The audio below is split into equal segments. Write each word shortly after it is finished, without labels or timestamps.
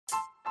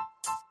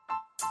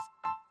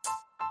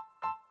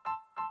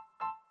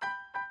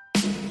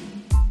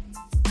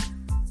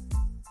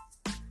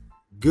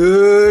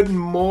Good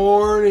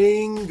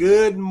morning,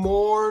 good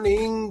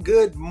morning,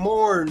 good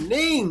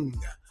morning.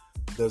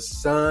 The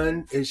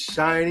sun is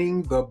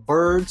shining, the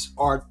birds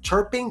are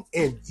chirping,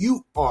 and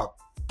you are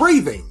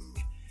breathing.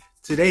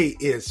 Today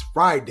is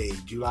Friday,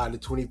 July the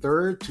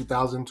 23rd,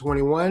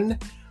 2021.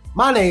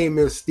 My name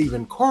is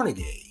Stephen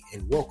Carnegie,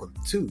 and welcome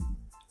to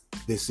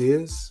This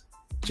Is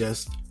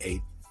Just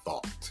a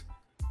Thought.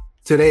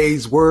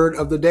 Today's word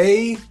of the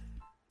day,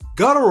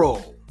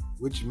 guttural,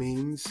 which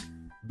means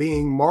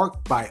being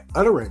marked by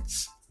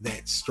utterance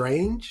that's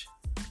strange,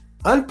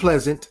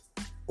 unpleasant,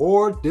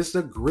 or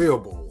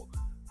disagreeable.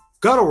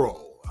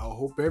 Guttural. I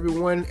hope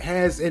everyone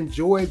has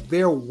enjoyed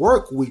their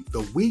work week.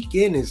 The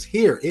weekend is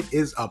here. It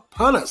is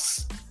upon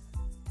us.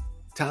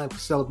 Time for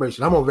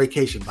celebration. I'm on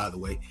vacation, by the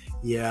way.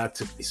 Yeah, it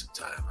took me some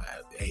time.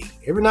 Hey,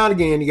 every now and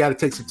again, you got to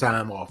take some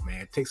time off,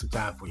 man. Take some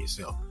time for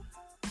yourself.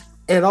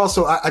 And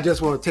also, I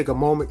just want to take a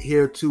moment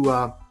here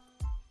to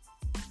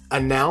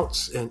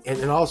announce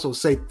and also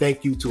say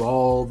thank you to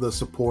all the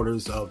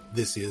supporters of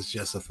This Is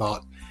Just a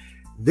Thought.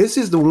 This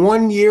is the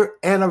 1 year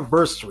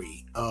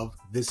anniversary of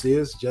This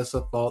Is Just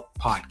a Thought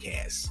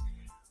podcast.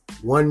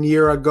 1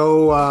 year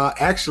ago,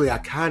 actually, I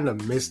kind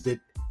of missed it.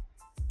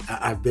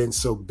 I've been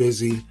so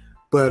busy,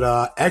 but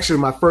actually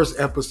my first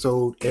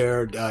episode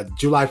aired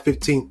July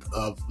 15th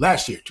of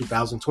last year,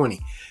 2020.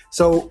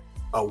 So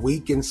a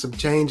week and some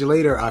change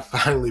later, I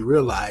finally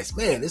realized,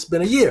 man, it's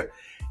been a year.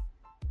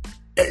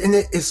 And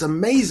it's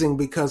amazing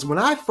because when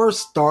I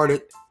first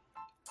started,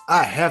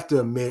 I have to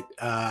admit,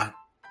 I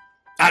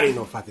didn't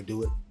know if I could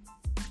do it.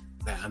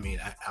 I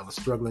mean, I was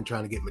struggling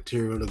trying to get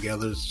material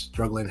together,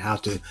 struggling how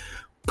to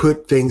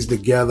put things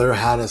together,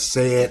 how to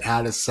say it,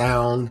 how to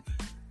sound.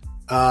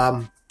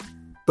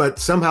 But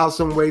somehow,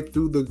 some way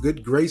through the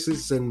good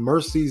graces and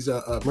mercy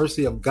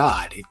of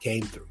God, it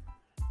came through.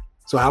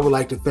 So I would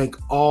like to thank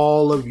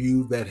all of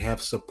you that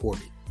have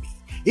supported me.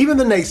 Even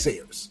the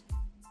naysayers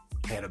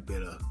had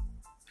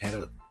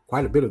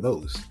quite a bit of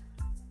those.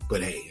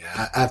 But hey,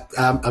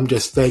 I'm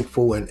just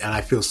thankful and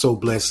I feel so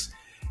blessed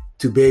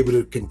to be able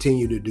to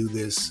continue to do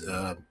this.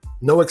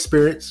 No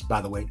experience, by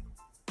the way.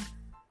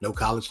 No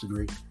college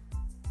degree.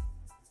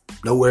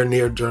 Nowhere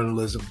near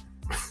journalism.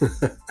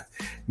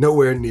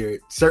 Nowhere near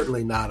it.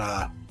 Certainly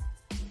not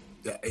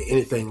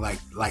anything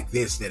like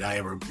this that I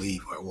ever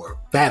believe or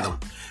fathom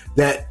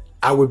that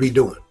I would be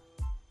doing.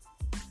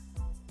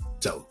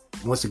 So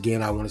once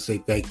again, I want to say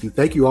thank you.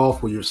 Thank you all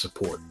for your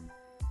support.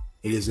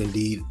 It is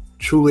indeed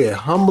truly a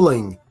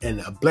humbling and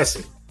a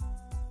blessing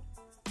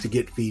to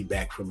get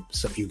feedback from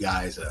some of you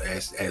guys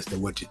as to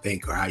what you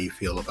think or how you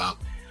feel about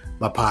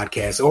my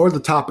podcast or the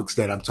topics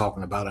that I'm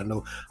talking about. I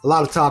know a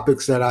lot of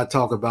topics that I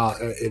talk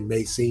about, it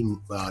may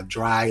seem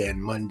dry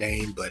and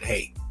mundane, but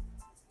hey,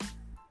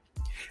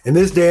 in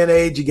this day and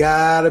age, you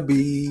gotta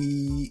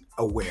be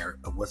aware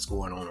of what's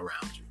going on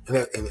around you.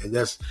 And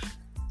that's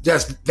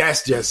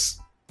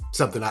just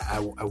something I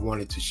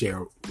wanted to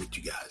share with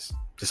you guys.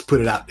 Just put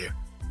it out there.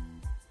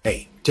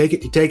 Hey, take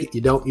it, you take it.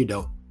 You don't, you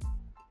don't.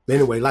 But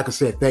anyway, like I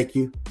said, thank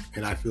you.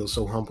 And I feel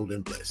so humbled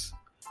and blessed.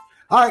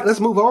 All right,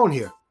 let's move on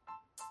here.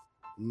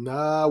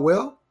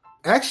 Well,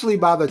 actually,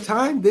 by the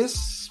time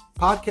this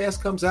podcast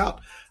comes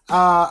out,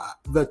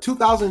 the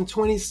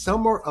 2020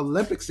 Summer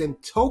Olympics in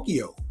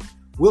Tokyo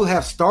will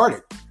have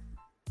started.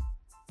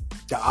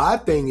 The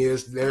odd thing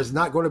is there's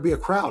not going to be a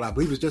crowd. I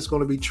believe it's just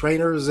going to be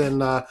trainers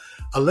and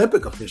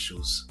Olympic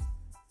officials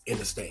in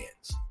the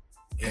stands.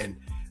 And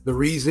the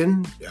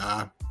reason,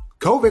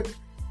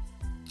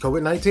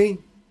 COVID-19.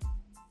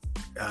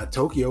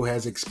 Tokyo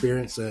has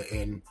experienced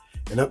an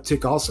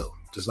uptick also,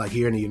 just like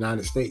here in the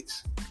United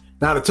States.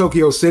 Now, the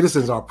Tokyo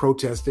citizens are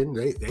protesting.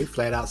 They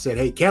flat out said,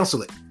 hey,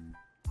 cancel it.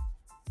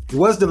 It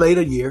was delayed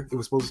a year. It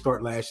was supposed to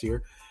start last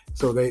year.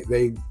 So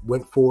they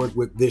went forward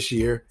with this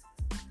year.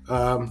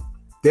 There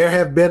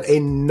have been a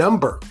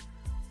number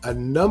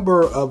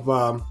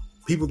of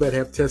people that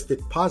have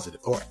tested positive,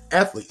 or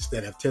athletes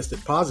that have tested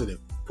positive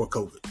for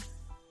COVID.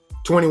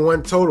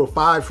 21 total,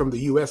 5 from the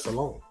U.S.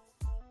 alone.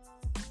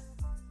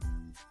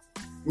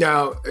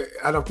 Now,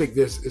 I don't think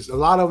there's a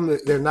lot of them.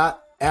 They're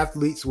not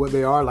athletes. What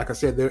they are, like I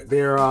said, they're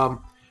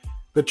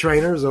the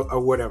trainers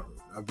or whatever.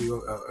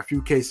 A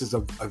few cases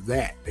of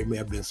that. There may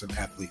have been some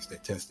athletes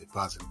that tested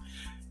positive,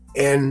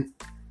 and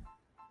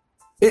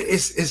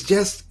it's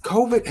just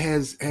COVID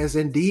has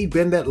indeed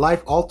been that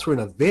life altering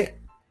event.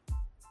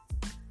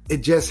 It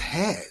just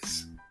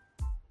has.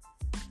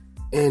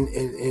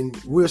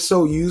 And we're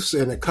so used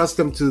and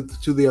accustomed to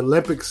the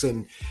Olympics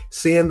and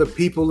seeing the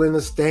people in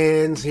the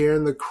stands,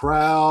 hearing the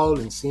crowd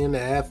and seeing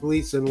the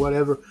athletes and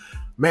whatever.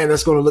 Man,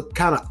 that's going to look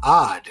kind of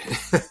odd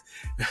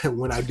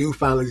when I do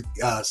finally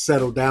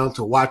settle down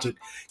to watch it,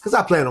 because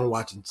I plan on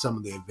watching some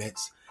of the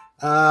events.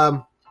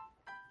 Of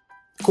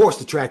course,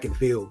 the track and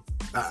field.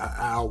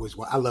 I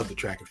love the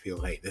track and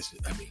field. Hey,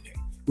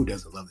 who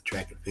doesn't love the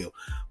track and field?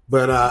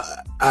 But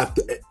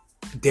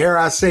dare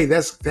I say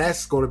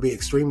that's going to be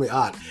extremely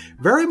odd.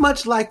 Very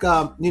much like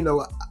I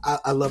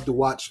love to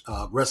watch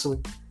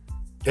wrestling.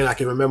 And I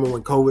can remember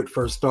when COVID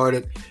first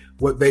started,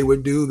 what they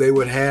would do, they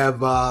would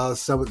have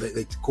some of the,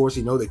 of course,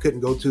 they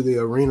couldn't go to the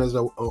arenas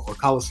or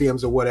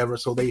coliseums or whatever.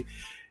 So they,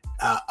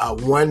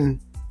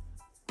 one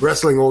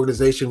wrestling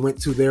organization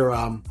went to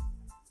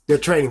their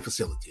training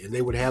facility, and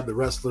they would have the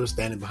wrestlers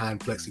standing behind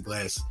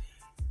plexiglass,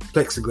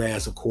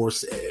 of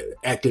course,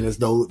 acting as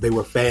though they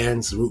were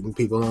fans, rooting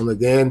people on.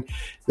 Then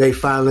they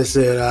finally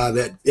said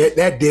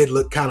that did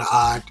look kind of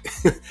odd.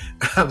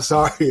 I'm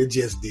sorry, it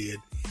just did.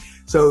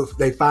 So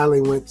they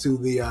finally went to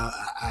the,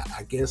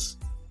 I guess,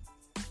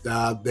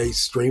 they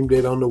streamed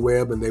it on the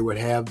web, and they would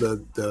have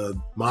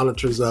the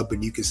monitors up,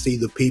 and you could see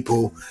the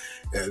people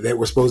that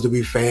were supposed to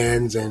be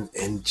fans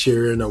and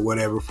cheering or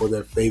whatever for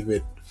their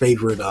favorite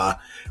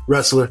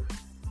wrestler,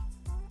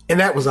 and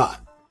that was odd.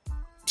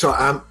 So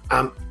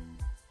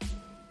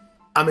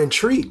I'm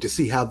intrigued to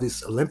see how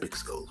this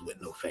Olympics goes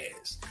with no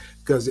fans,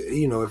 because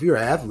if you're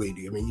an athlete,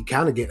 you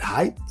kind of get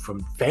hype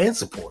from fan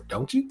support,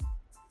 don't you?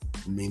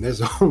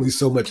 There's only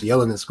so much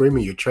yelling and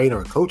screaming your trainer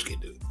or coach can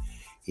do.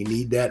 You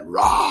need that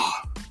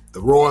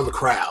the roar of the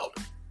crowd.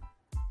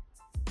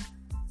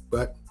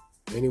 But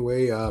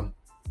anyway,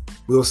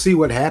 we'll see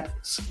what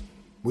happens.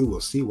 We will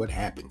see what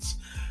happens.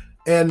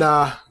 And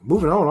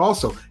moving on,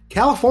 also,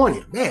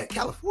 California. Man,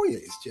 California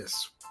is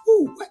just,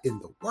 what in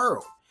the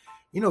world?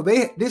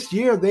 This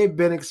year they've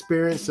been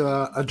experiencing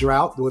a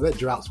drought. Well, that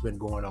drought's been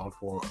going on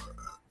for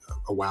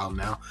a while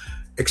now.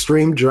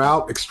 Extreme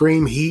drought,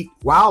 extreme heat,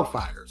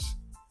 wildfires.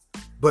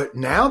 But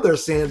now they're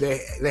saying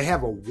they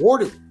have a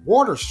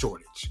water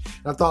shortage.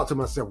 And I thought to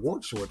myself,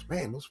 water shortage,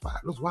 man, those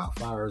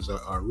wildfires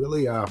are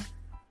really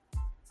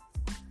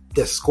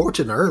they're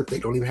scorching the earth. They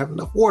don't even have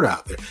enough water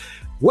out there.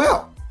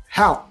 Well,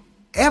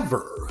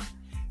 however,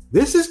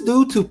 this is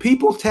due to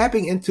people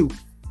tapping into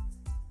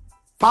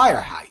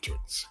fire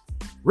hydrants,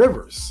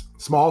 rivers,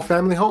 small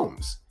family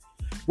homes.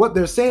 What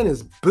they're saying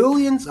is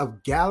billions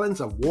of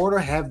gallons of water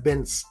have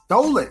been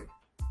stolen.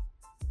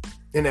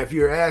 And if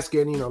you're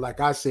asking, like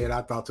I said,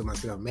 I thought to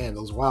myself, man,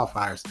 those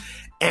wildfires,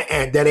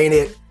 and that ain't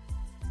it.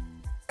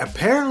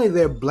 Apparently,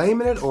 they're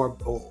blaming it or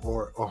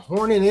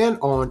horning in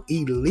on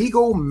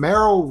illegal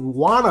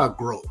marijuana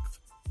growth.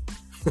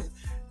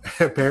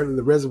 Apparently,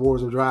 the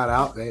reservoirs are dried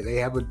out. They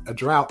have a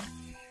drought.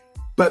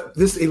 But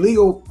this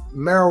illegal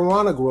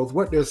marijuana growth,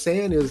 what they're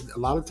saying is a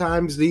lot of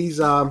times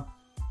these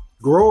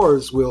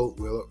growers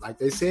will, like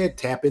they said,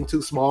 tap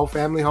into small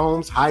family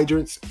homes,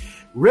 hydrants,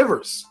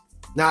 rivers.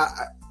 Now,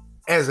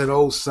 as an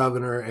old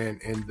Southerner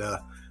and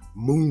the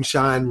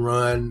moonshine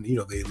run,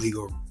 the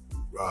illegal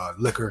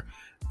liquor,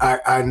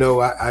 I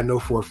know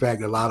for a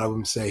fact a lot of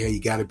them say, hey,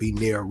 you got to be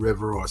near a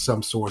river or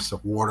some source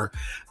of water.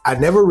 I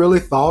never really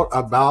thought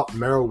about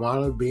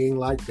marijuana being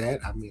like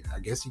that. I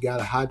guess you got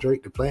to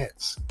hydrate the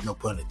plants. No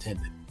pun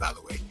intended, by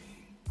the way.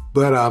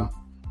 But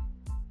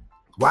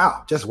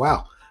wow, just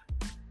wow.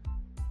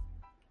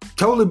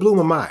 Totally blew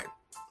my mind.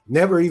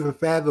 Never even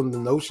fathomed the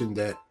notion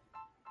that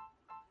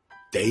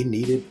they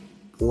needed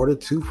water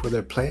too for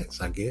their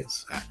plants, I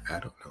guess. I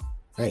don't know.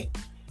 Hey.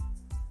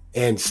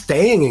 And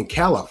staying in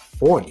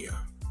California,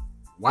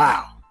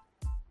 wow.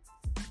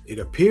 It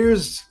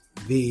appears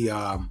the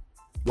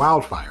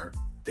wildfire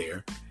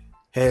there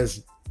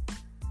has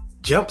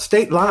jumped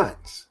state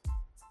lines,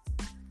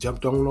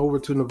 jumped on over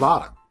to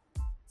Nevada.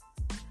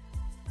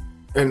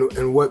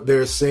 And what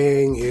they're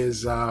saying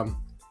is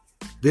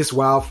this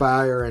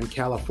wildfire in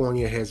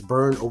California has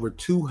burned over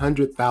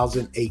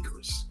 200,000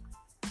 acres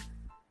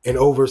and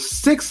over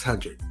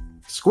 600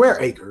 square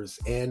acres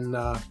and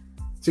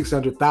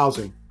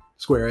 600,000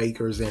 square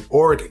acres in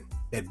Oregon,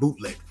 that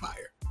bootleg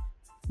fire.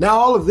 Now,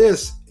 all of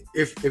this,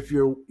 if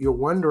you're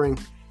wondering,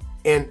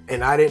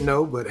 and I didn't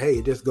know, but hey,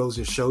 it just goes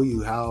to show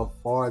you how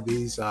far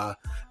this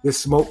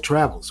smoke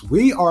travels.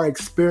 We are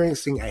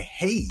experiencing a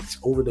haze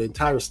over the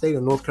entire state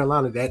of North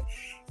Carolina that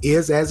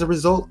is as a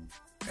result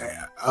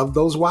of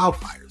those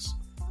wildfires.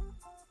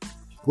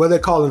 Well, they're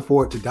calling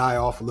for it to die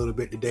off a little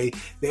bit today.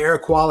 The air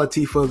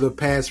quality for the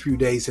past few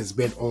days has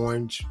been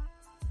orange.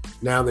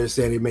 Now they're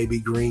saying it may be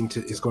green.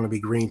 It's going to be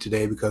green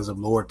today because of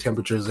lower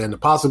temperatures and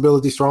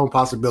the strong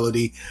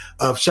possibility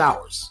of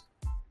showers.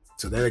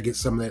 So that'll get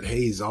some of that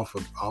haze off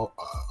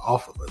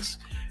of us.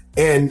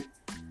 And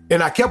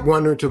I kept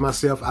wondering to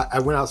myself, I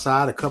went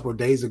outside a couple of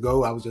days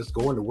ago. I was just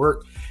going to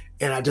work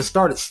and I just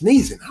started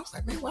sneezing. I was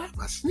like, man, why am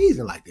I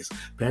sneezing like this?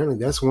 Apparently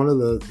that's one of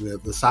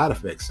the side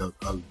effects of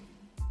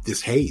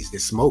this haze,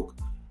 this smoke.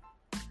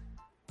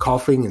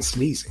 Coughing and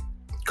sneezing.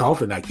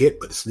 Coughing I get,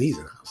 but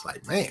sneezing, I was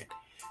like, man.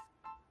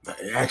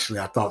 Actually,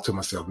 I thought to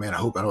myself, man, I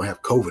hope I don't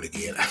have COVID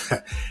again.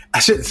 I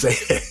shouldn't say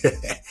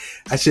that.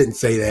 I shouldn't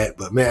say that,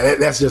 but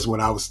man, that's just what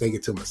I was thinking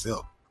to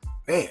myself.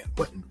 Man,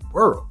 what in the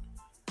world?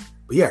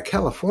 But yeah,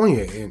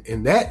 California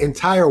and that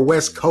entire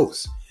West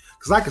Coast,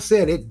 because like I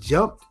said, it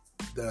jumped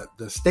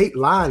the state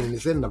line and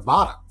it's in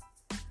Nevada,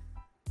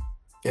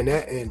 and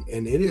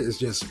it is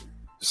just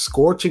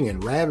scorching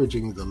and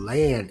ravaging the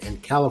land in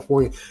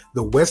California,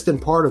 the western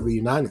part of the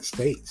United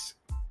States.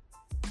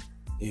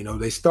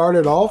 They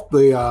started off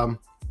the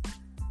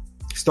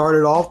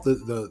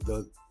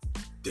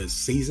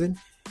season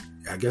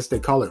I guess they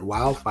call it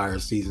wildfire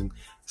season.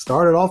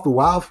 Started off the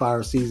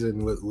wildfire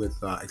season with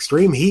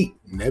extreme heat,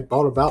 and that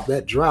brought about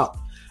that drought.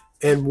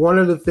 And one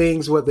of the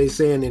things, what they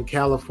saying in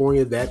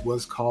California, that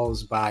was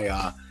caused by,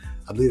 I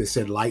believe they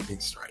said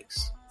lightning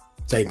strikes.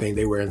 Same thing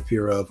they were in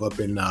fear of up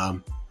in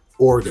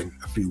Oregon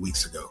a few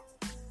weeks ago.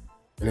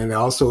 And then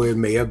also it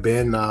may have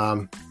been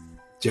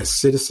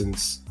just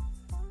citizens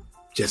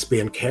just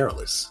being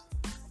careless.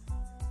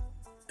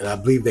 And I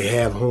believe they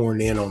have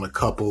honed in on a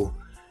couple.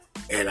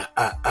 And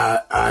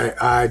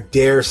I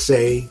dare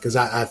say, because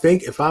I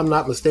think, if I'm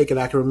not mistaken,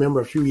 I can remember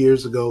a few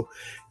years ago,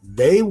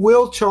 they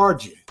will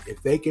charge you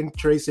if they can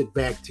trace it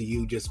back to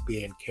you just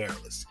being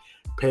careless.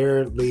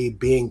 Apparently,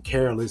 being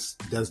careless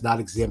does not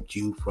exempt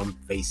you from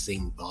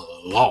facing the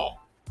law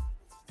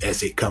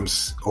as it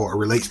comes or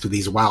relates to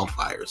these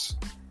wildfires.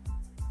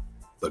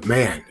 But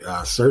man,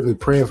 certainly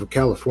praying for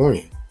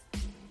California.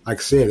 Like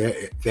I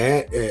said,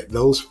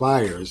 those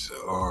fires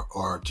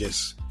are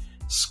just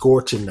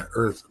scorching the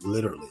earth,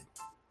 literally.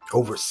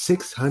 Over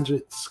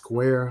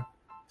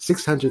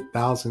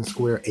 600,000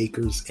 square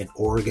acres in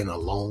Oregon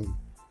alone.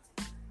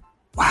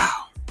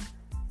 Wow,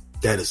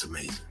 that is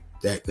amazing.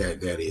 That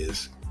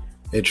is.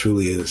 It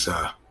truly is.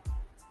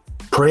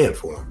 Praying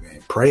for them,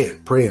 man.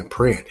 Praying.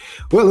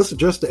 Well, let's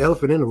address the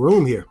elephant in the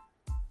room here.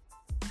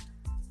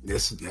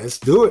 Let's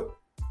do it.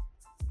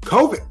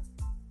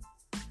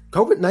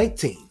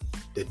 COVID-19,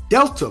 the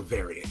Delta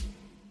variant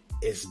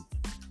is,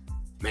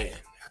 man,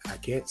 I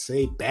can't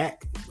say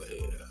back, but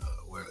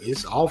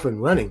it's off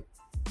and running.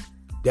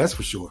 That's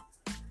for sure.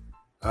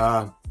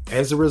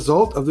 As a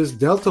result of this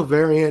Delta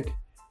variant,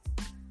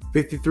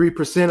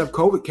 53% of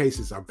COVID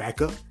cases are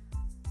back up.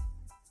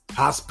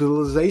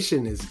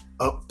 Hospitalization is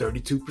up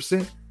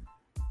 32%,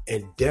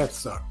 and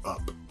deaths are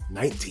up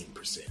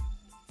 19%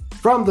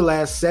 from the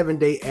last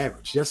 7-day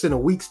average, just in a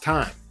week's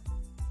time.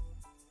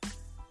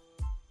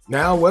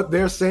 Now, what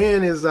they're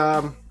saying is,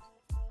 of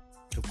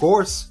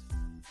course,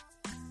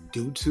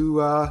 due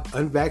to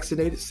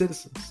unvaccinated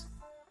citizens,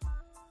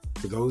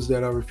 for those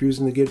that are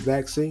refusing to get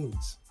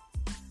vaccines.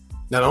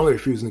 Not only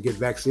refusing to get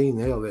vaccine,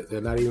 hell,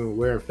 they're not even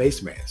wearing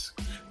face masks.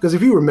 Because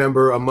if you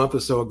remember a month or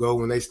so ago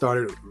when they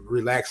started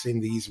relaxing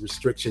these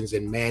restrictions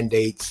and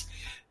mandates,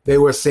 they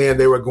were saying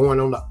they were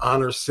going on the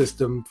honor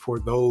system for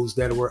those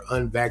that were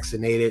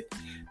unvaccinated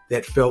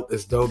that felt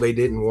as though they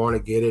didn't want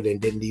to get it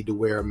and didn't need to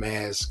wear a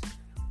mask.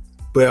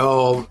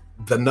 Well,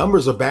 the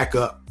numbers are back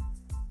up.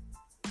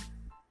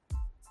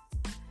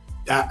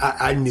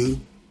 I knew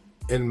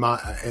in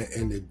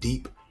the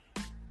deep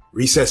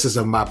recesses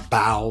of my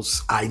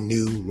bowels, I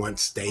knew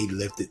once they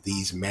lifted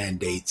these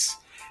mandates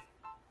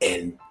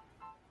and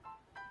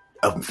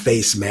of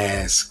face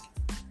mask,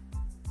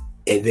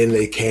 and then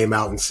they came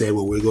out and said,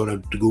 well, we're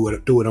going to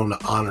do it on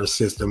the honor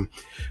system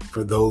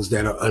for those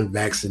that are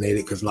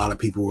unvaccinated, because a lot of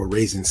people were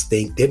raising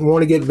stink, didn't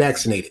want to get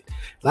vaccinated.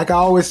 Like I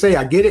always say,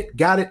 I get it,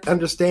 got it,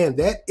 understand.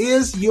 That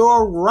is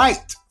your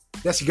right.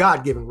 That's your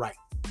God-given right,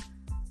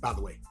 by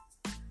the way.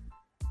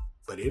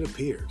 But it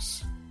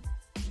appears,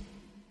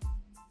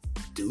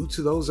 due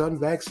to those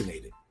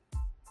unvaccinated,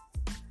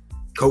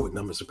 COVID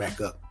numbers are back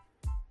up.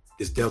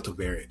 This Delta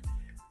variant.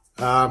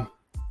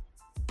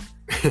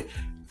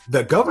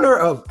 The governor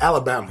of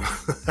Alabama,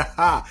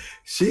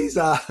 she's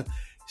quite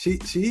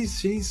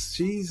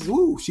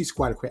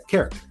a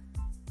character.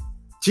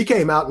 She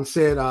came out and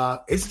said,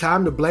 it's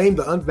time to blame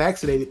the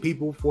unvaccinated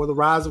people for the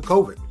rise of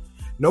COVID.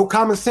 No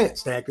common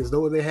sense, to act as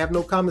though they have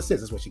no common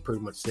sense. That's what she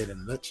pretty much said in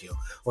a nutshell.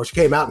 Or she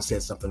came out and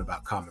said something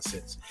about common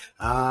sense.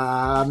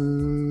 I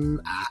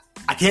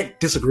can't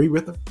disagree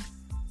with her.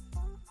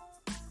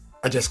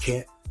 I just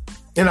can't.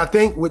 And I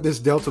think with this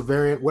Delta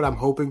variant, what I'm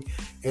hoping,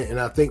 and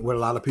I think what a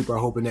lot of people are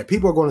hoping, that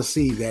people are going to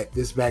see that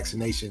this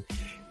vaccination,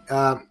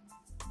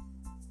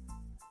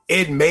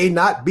 it may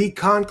not be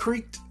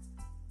concrete,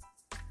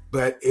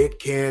 but it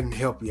can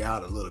help you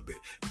out a little bit.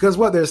 Because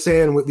what they're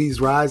saying with these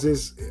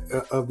rises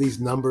of these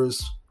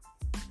numbers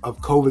of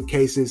COVID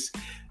cases,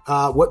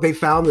 what they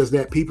found is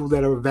that people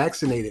that are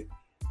vaccinated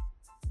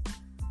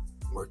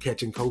were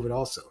catching COVID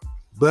also.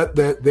 But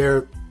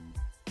their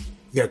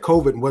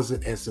COVID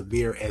wasn't as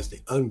severe as the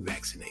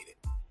unvaccinated.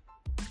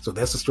 So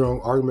that's a strong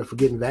argument for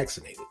getting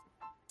vaccinated.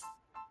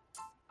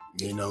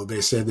 You know,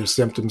 they said their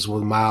symptoms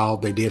were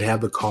mild. They did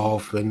have the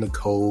cough and the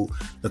cold,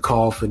 the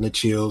cough and the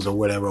chills or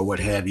whatever, what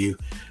have you.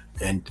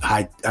 And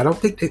I don't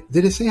think,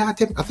 did it say high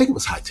temperature? I think it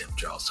was high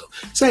temperature also.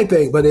 Same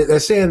thing, but they're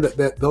saying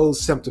that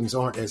those symptoms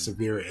aren't as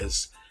severe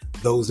as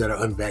those that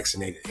are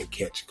unvaccinated and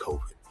catch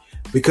COVID.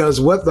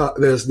 Because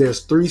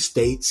there's 3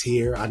 states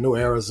here. I know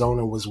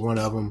Arizona was one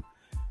of them.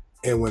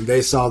 And when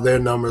they saw their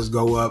numbers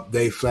go up,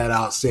 they flat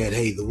out said,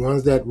 hey, the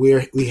ones that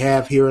we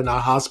have here in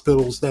our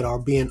hospitals that are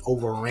being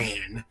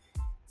overran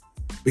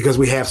because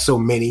we have so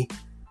many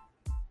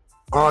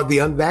are the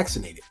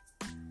unvaccinated.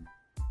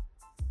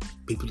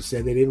 People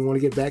said they didn't want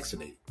to get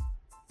vaccinated.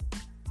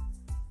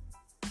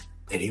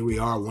 And here we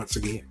are once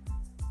again.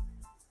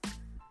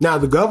 Now,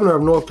 the governor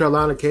of North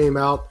Carolina came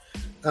out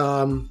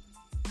a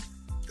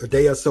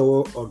day or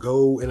so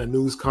ago in a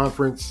news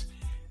conference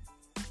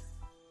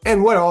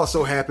And what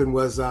also happened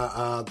was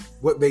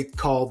what they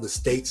call the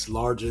state's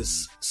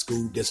largest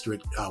school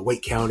district,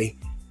 Wake County.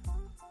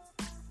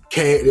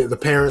 The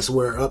parents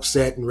were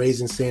upset and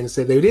raising sand and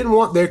said they didn't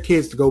want their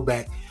kids to go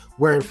back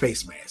wearing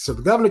face masks. So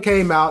the governor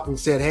came out and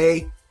said,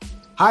 hey,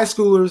 high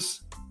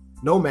schoolers,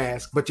 no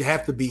mask, but you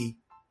have to be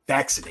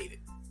vaccinated.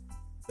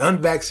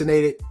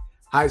 Unvaccinated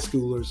high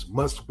schoolers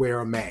must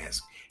wear a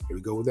mask. Here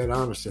we go with that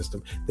honor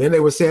system. Then they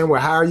were saying,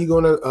 well, how are you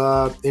going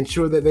to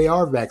ensure that they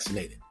are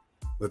vaccinated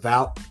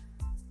without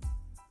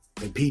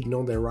impeding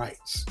on their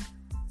rights?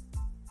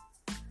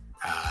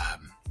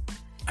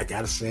 I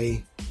got to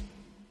say,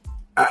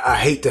 I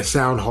hate to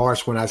sound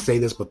harsh when I say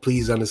this, but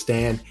please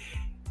understand,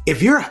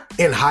 if you're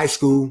in high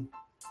school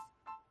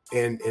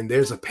and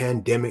there's a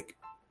pandemic,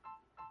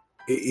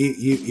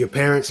 your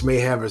parents may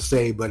have a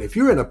say, but if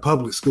you're in a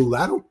public school,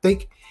 I don't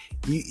think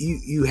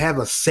you have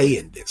a say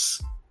in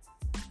this.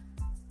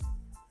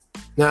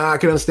 Now, I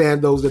can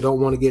understand those that don't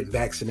want to get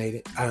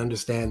vaccinated. I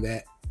understand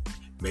that.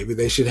 Maybe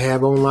they should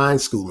have online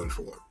schooling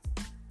for them.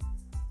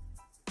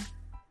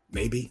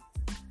 Maybe.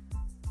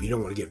 But you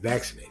don't want to get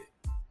vaccinated.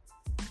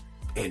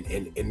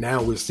 And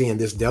now we're seeing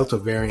this Delta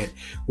variant,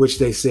 which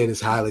they said is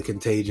highly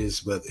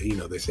contagious, but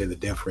they say the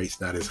death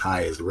rate's not as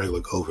high as the regular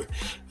COVID.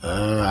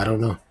 I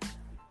don't know.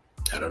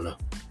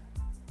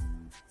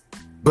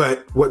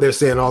 But what they're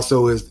saying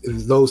also is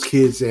those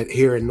kids that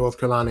here in North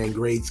Carolina in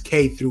grades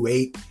K through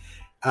 8,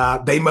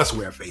 they must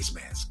wear a face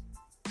mask.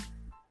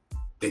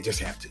 They just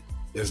have to.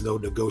 There's no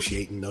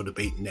negotiating, no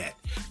debating that.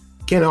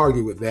 Can't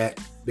argue with that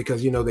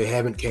because, they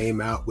haven't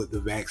came out with the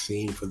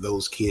vaccine for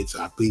those kids.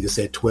 I believe it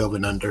said 12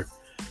 and under.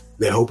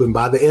 They're hoping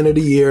by the end of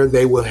the year,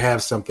 they will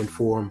have something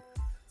for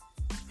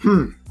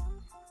them.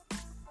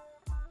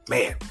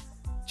 Man,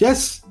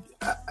 just,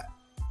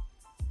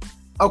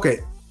 okay.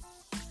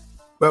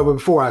 But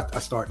before I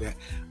start that,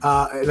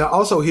 and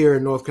also here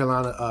in North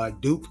Carolina,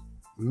 Duke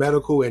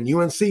Medical and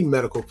UNC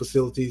medical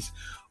facilities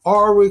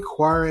are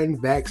requiring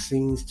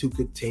vaccines to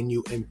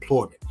continue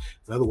employment.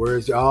 In other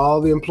words, all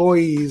the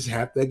employees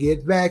have to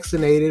get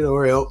vaccinated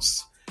or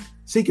else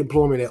seek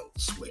employment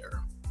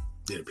elsewhere,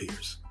 it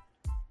appears.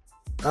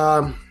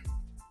 I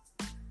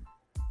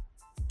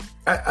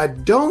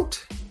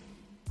don't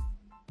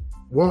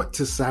want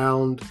to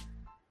sound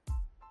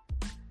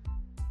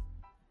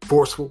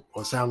forceful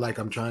or sound like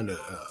I'm trying to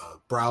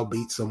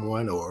browbeat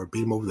someone or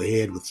beat them over the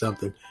head with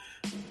something.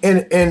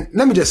 And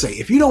let me just say,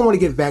 if you don't want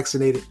to get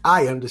vaccinated,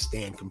 I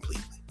understand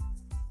completely.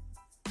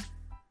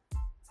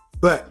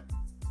 But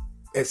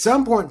at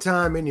some point in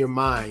time in your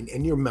mind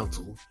and your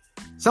mental,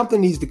 something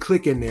needs to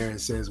click in there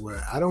and says,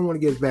 well, I don't want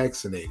to get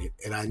vaccinated.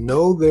 And I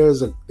know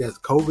that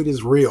COVID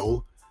is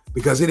real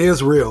because it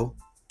is real.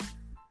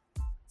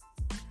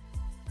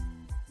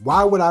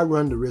 Why would I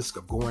run the risk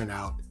of going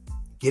out,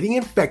 getting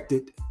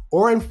infected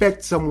or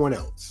infect someone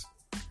else?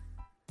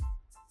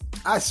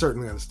 I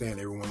certainly understand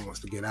everyone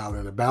wants to get out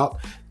and about.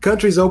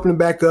 Country's opening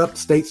back up,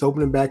 states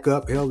opening back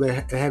up. Hell,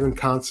 they're having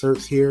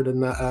concerts here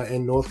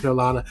in North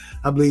Carolina.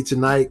 I believe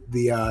tonight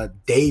the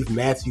Dave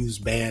Matthews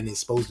Band is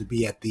supposed to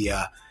be at the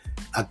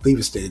I believe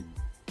it's the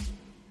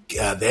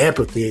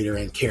amphitheater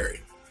in Cary.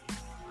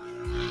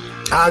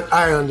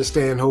 I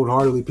understand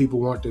wholeheartedly people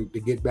want to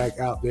get back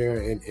out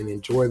there and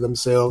enjoy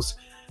themselves.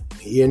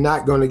 You're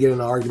not going to get an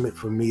argument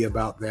from me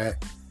about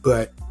that.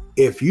 But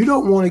if you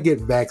don't want to get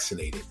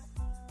vaccinated,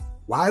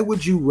 why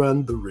would you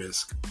run the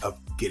risk of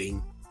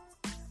getting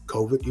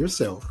COVID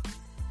yourself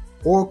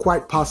or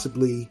quite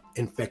possibly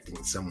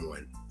infecting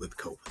someone with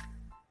COVID?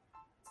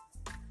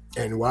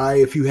 And why,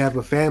 if you have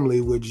a family,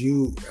 why would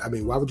you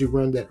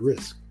run that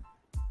risk?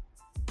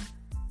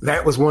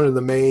 That was one of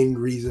the main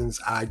reasons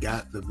I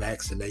got the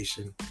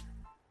vaccination,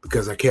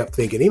 because I kept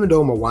thinking, even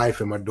though my wife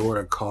and my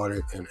daughter caught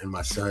it and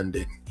my son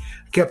didn't,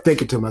 I kept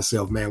thinking to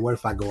myself, man, what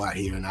if I go out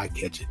here and I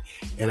catch it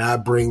and I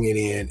bring it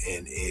in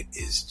and it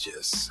is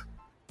just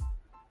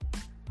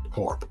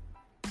horrible?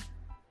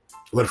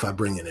 What if I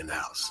bring it in the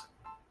house?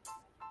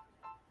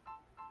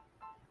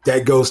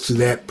 That goes to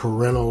that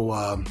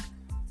parental,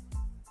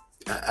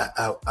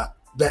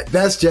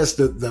 that's just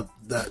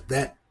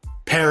that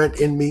parent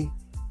in me,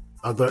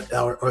 or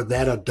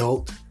that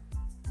adult.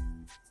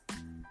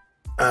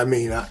 I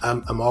mean,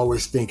 I'm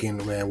always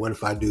thinking, man, what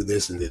if I do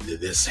this and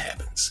this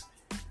happens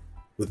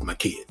with my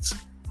kids?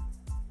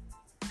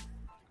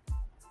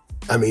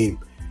 I mean,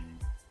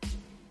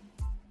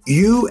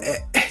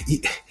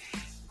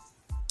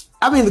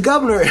 the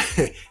governor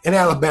in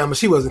Alabama,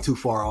 she wasn't too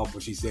far off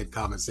when she said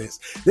common sense.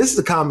 This is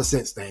a common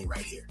sense thing right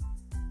here.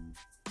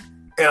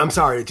 And I'm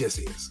sorry, it just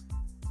is.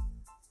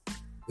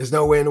 There's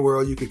no way in the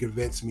world you can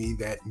convince me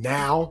that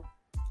now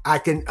I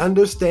can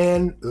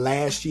understand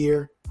last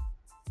year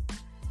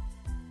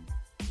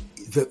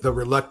the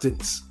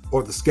reluctance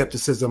or the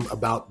skepticism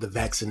about the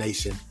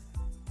vaccination.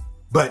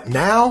 But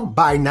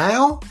by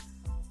now,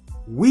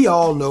 we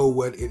all know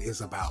what it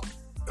is about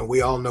and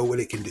we all know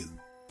what it can do.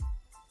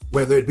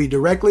 Whether it be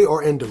directly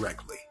or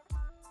indirectly,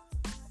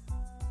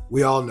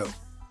 we all know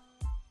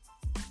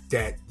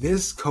that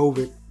this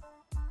COVID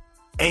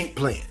ain't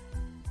playing.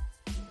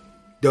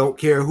 Don't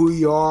care who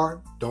you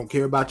are. Don't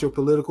care about your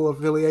political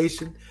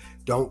affiliation.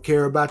 Don't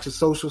care about your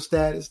social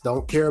status.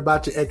 Don't care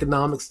about your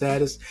economic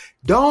status.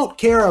 Don't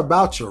care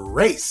about your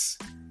race.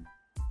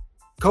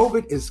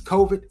 COVID is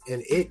COVID,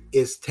 and it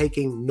is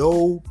taking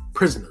no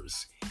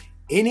prisoners.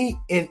 Any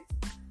and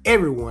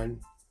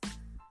everyone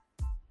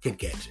can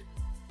catch it.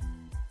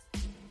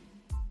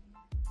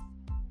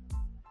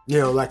 You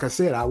know, like I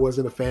said, I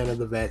wasn't a fan of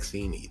the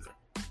vaccine either.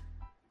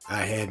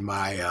 I had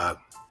my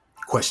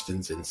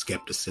questions and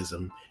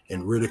skepticism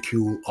and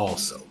ridicule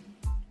also.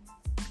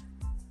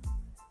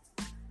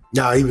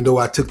 Now, even though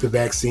I took the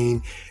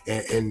vaccine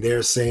and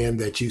they're saying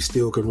that you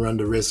still can run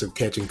the risk of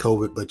catching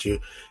COVID, but your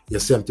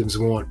symptoms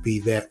won't be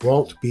there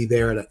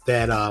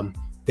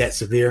that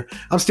severe,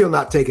 I'm still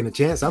not taking a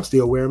chance. I'm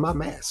still wearing my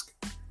mask.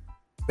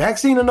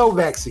 Vaccine or no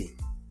vaccine.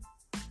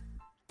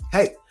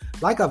 Hey,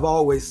 like I've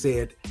always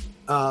said,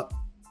 health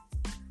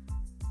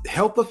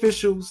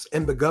officials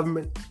and the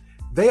government,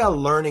 they are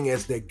learning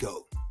as they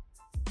go.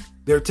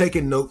 They're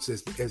taking notes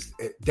as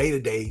day to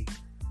day,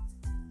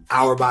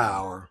 hour by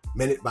hour,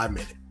 minute by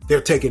minute. They're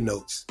taking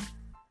notes.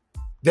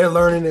 They're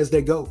learning as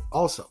they go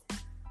also,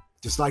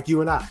 just like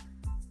you and I.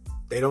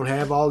 They don't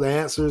have all the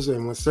answers,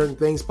 and when certain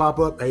things pop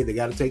up, hey, they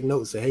got to take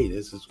notes. Say, hey,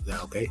 this is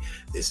okay.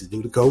 This is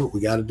due to COVID.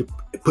 We got to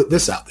put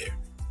this out there.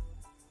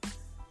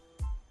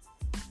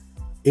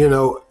 You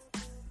know,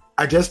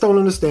 I just don't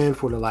understand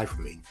for the life of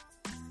me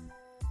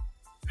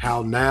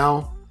how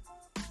now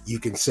you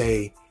can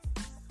say,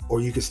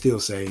 or you can still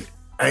say,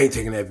 I ain't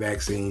taking that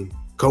vaccine.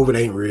 COVID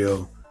ain't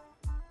real.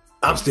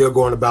 I'm still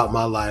going about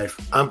my life.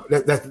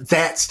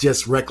 That's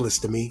just reckless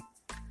to me.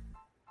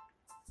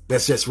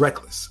 That's just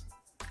reckless.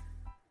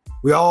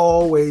 We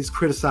always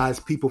criticize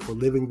people for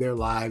living their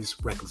lives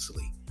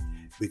recklessly,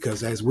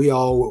 because as we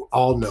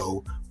all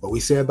know, what we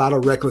say about a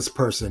reckless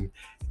person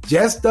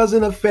just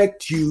doesn't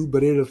affect you,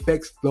 but it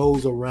affects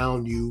those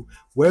around you,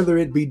 whether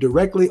it be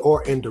directly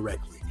or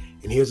indirectly.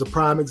 And here's a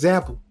prime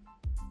example.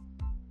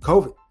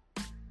 COVID.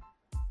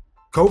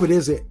 COVID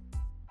is it.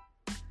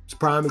 It's a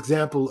prime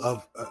example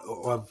of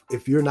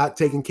if you're not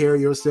taking care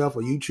of yourself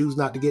or you choose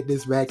not to get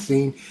this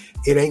vaccine,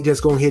 it ain't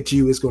just going to hit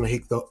you. It's going to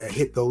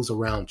hit those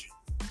around you.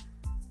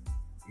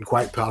 And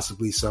quite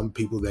possibly some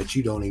people that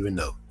you don't even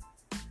know.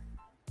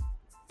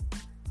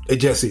 It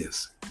just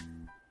is.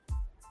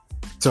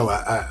 So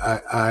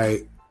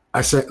I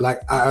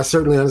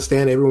certainly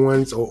understand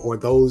everyone's or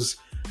those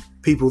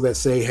people that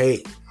say,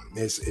 hey,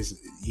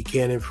 you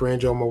can't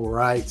infringe on my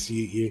rights.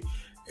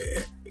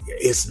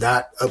 It's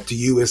not up to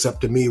you. It's up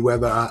to me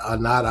whether or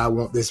not I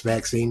want this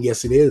vaccine.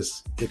 Yes, it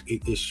is.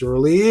 It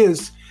surely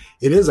is.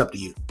 It is up to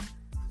you.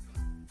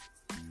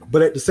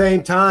 But at the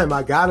same time,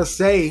 I gotta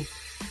say,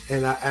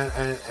 and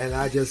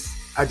I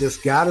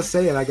just gotta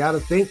say it. I gotta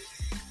think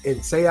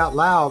and say out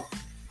loud.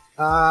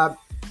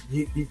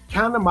 You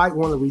kind of might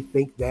want to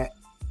rethink that,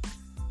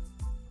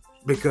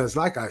 because,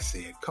 like I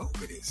said,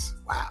 COVID is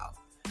wow.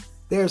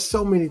 There's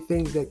so many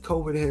things that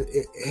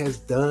COVID has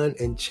done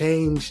and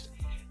changed,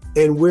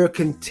 and we'll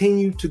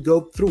continue to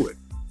go through it.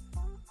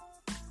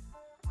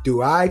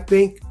 Do I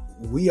think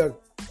we are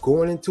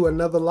going into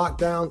another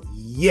lockdown?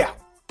 Yeah.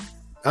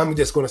 I'm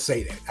just going to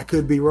say that. I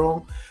could be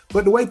wrong.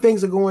 But the way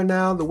things are going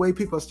now, the way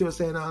people are still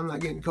saying, I'm not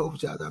getting COVID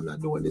shots, I'm not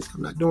doing this,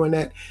 I'm not doing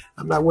that,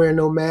 I'm not wearing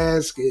no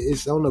mask,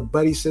 it's on the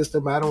buddy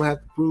system, I don't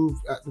have to prove.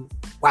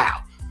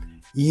 Wow.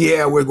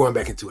 Yeah, we're going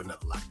back into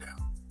another lockdown.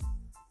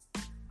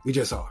 We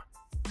just are.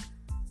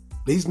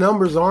 These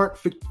numbers aren't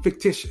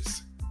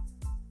fictitious.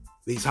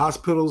 These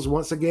hospitals,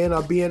 once again,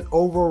 are being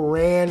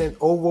overran and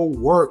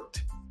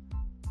overworked.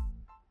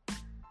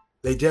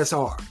 They just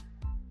are.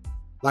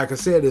 Like I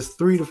said, there's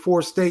 3 to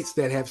 4 states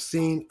that have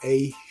seen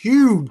a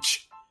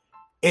huge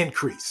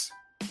increase.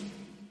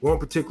 One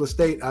particular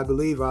state, I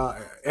believe,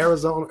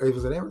 Arizona.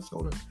 Was it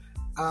Arizona?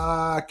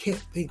 I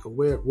can't think of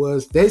where it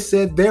was. They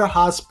said their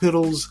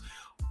hospitals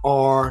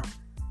are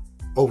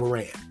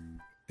overran.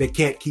 They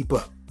can't keep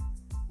up.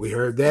 We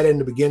heard that in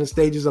the beginning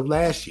stages of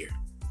last year.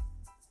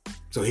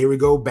 So here we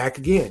go back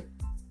again.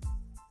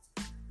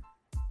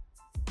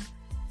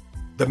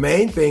 The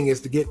main thing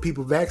is to get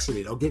people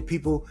vaccinated, or get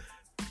people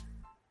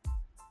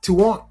to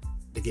want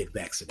to get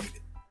vaccinated.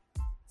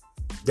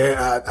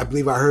 I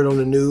believe I heard on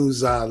the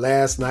news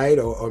last night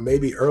or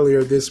maybe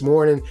earlier this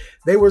morning,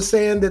 they were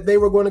saying that they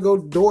were going to go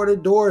door to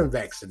door and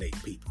vaccinate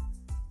people.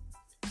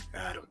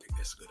 I don't think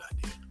that's a good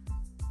idea.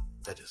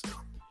 I just don't.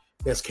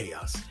 That's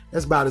chaos.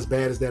 That's about as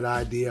bad as that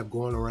idea of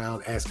going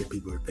around asking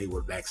people if they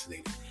were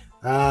vaccinated.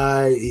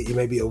 You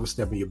may be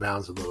overstepping your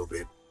bounds a little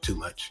bit too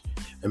much.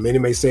 And many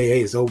may say,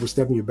 hey, it's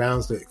overstepping your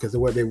bounds because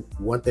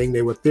one thing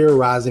they were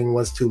theorizing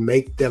was to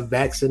make the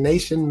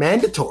vaccination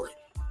mandatory,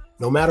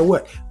 no matter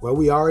what. Well,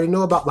 we already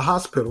know about the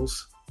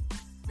hospitals,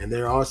 and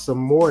there are some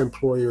more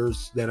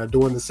employers that are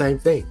doing the same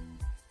thing.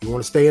 You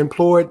want to stay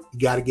employed, you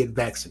got to get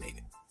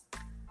vaccinated.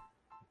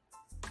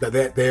 But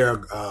that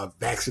they're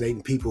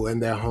vaccinating people in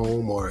their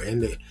home or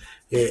in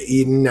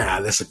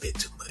that's a bit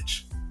too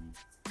much.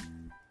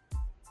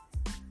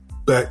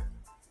 But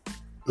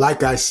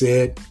like I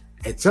said,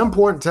 at some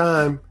point in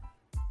time,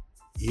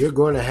 you're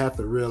going to have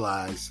to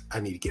realize I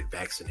need to get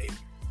vaccinated.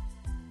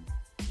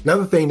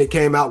 Another thing that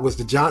came out was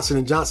the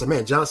Johnson & Johnson.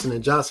 Man,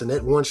 Johnson & Johnson,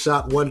 that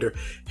one-shot wonder,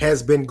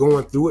 has been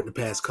going through it the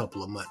past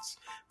couple of months.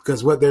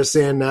 Because what they're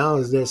saying now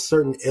is there's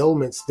certain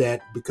ailments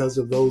that, because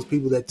of those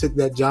people that took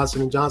that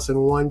Johnson & Johnson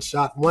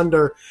one-shot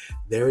wonder,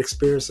 they're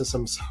experiencing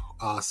some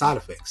side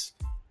effects.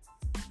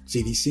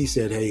 CDC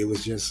said, hey,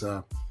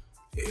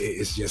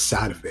 it's just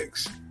side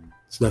effects.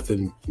 It's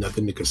nothing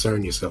to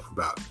concern yourself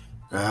about.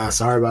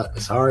 Sorry,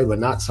 but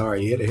not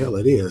sorry. Yeah, the hell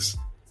it is.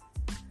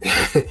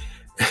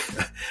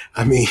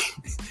 I mean,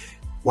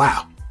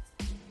 wow.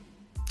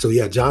 So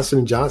yeah,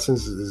 Johnson & Johnson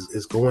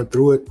is going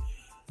through it.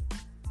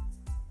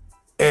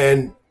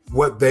 And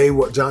what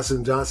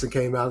Johnson & Johnson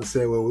came out and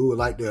said, well, we would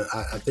like to,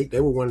 I think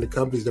they were one of the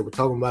companies that were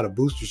talking about a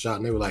booster shot,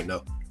 and they were like,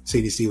 no.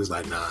 CDC was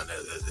like, nah,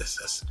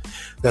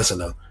 that's a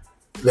no.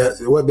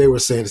 What they were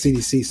saying, the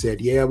CDC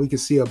said, yeah, we can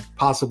see a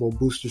possible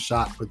booster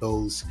shot for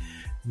those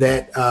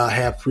that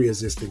have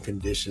pre-existing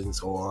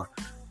conditions or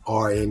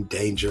are in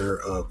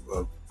danger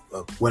of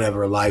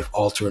whatever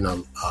life-altering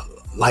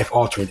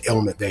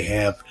ailment they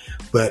have.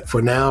 But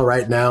for now,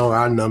 right now,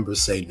 our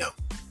numbers say no.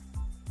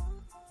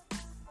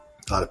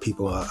 A lot of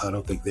people, I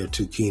don't think they're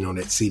too keen on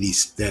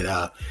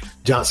that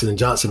Johnson &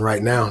 Johnson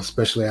right now,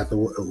 especially after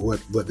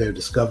what they're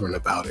discovering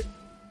about it.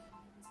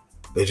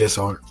 They just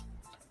aren't.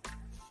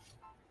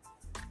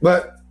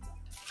 But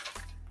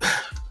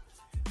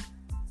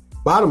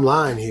bottom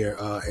line here,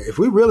 if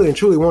we really and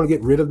truly want to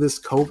get rid of this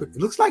COVID,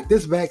 it looks like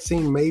this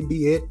vaccine may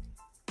be it.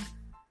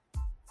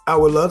 I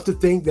would love to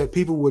think that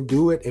people would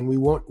do it, and we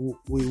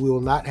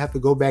will not have to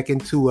go back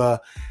into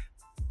a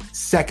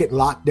second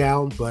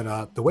lockdown.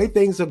 But the way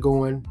things are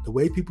going, the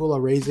way people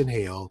are raising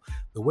hell,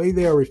 the way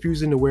they are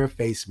refusing to wear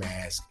face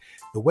masks,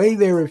 the way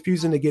they're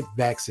refusing to get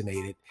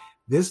vaccinated,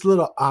 this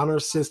little honor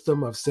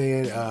system of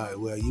saying,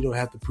 well, you don't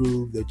have to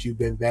prove that you've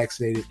been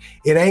vaccinated,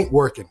 it ain't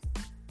working.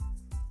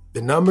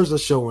 The numbers are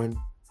showing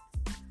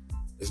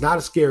it's not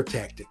a scare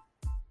tactic.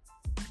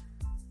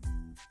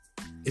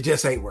 It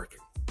just ain't working.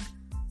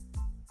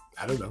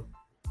 I don't know.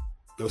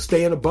 Go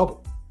stay in a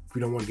bubble if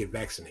you don't want to get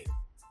vaccinated.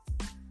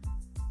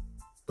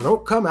 But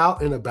don't come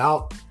out and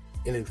about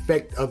and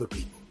infect other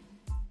people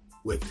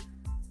with it.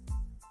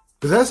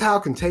 Because that's how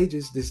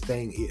contagious this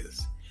thing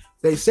is.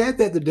 They said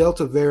that the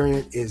Delta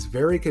variant is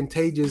very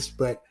contagious,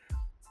 but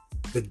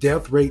the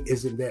death rate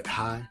isn't that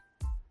high.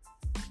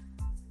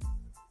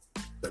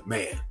 But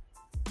man,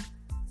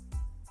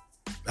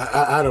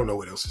 I don't know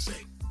what else to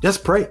say.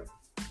 Just pray.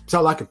 That's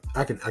all I can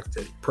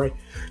tell you. Pray.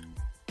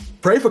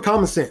 Pray for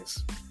common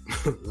sense,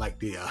 like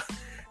the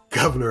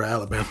governor of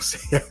Alabama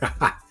said.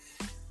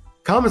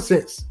 Common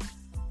sense.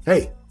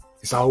 Hey,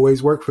 it's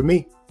always worked for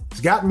me. It's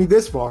gotten me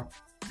this far.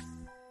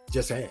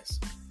 Just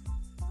has.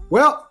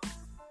 Well,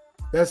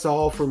 that's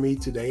all for me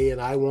today, and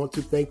I want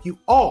to thank you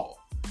all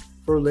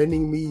for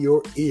lending me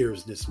your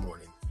ears this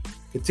morning.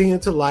 Continue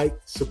to like,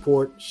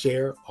 support,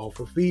 share,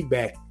 offer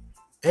feedback.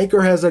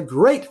 Anchor has a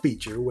great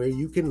feature where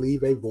you can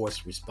leave a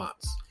voice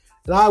response.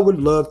 And I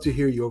would love to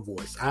hear your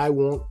voice. I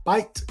won't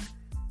bite.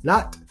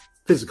 Not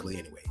physically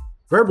anyway.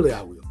 Verbally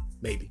I will,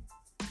 maybe.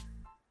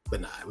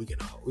 But nah, we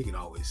can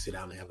always sit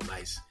down and have a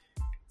nice,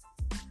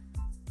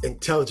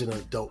 intelligent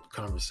adult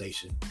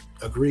conversation.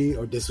 Agree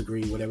or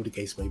disagree, whatever the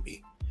case may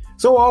be.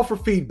 So offer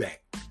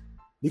feedback.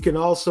 You can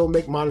also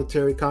make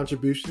monetary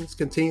contributions.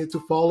 Continue to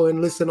follow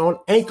and listen on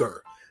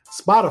Anchor,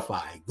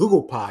 Spotify,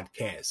 Google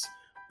Podcasts,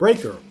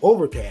 Breaker,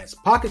 Overcast,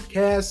 Pocket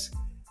Cast,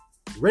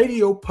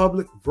 Radio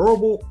Public,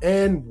 Verbal,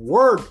 and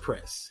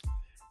WordPress.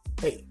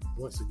 Hey,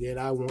 once again,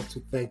 I want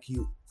to thank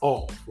you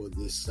all for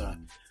this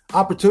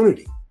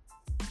opportunity.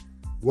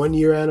 1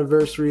 year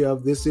anniversary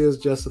of This Is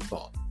Just a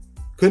Thought.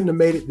 Couldn't have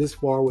made it this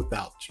far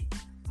without you.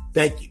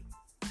 Thank you.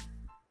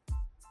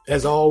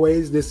 As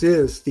always, this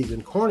is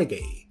Stephen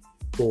Cornegay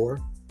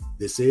for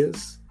This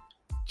Is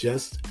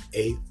Just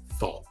a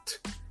Thought.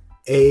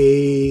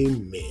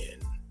 Amen.